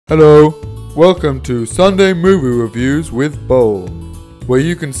Hello, welcome to Sunday Movie Reviews with Bowl, where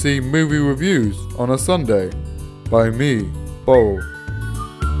you can see movie reviews on a Sunday by me, Bowl.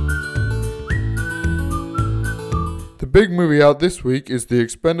 The big movie out this week is The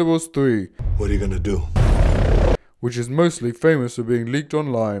Expendables 3. What are you gonna do? Which is mostly famous for being leaked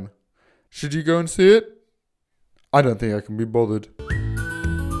online. Should you go and see it? I don't think I can be bothered.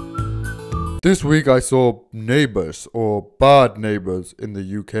 This week I saw Neighbours, or Bad Neighbours in the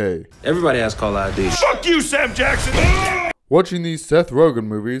UK. Everybody has call ID. Fuck you, Sam Jackson! Watching these Seth Rogen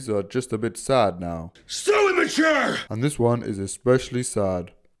movies are just a bit sad now. So immature! And this one is especially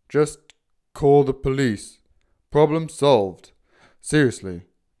sad. Just call the police. Problem solved. Seriously,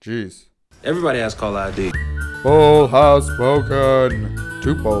 jeez. Everybody has call ID. Bowl has spoken.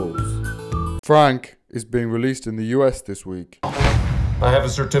 2 bowls. Frank is being released in the US this week. I have a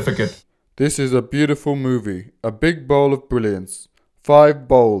certificate. This is a beautiful movie. A big bowl of brilliance. 5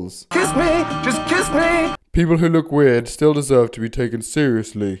 bowls. Kiss me! Just kiss me! People who look weird still deserve to be taken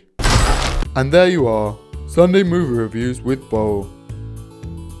seriously. And there you are. Sunday movie reviews with Bowl.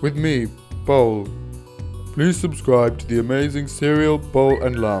 With me, Bowl. Please subscribe to the amazing cereal, Bowl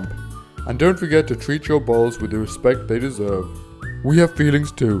and Lamp. And don't forget to treat your bowls with the respect they deserve. We have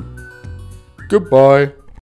feelings too. Goodbye.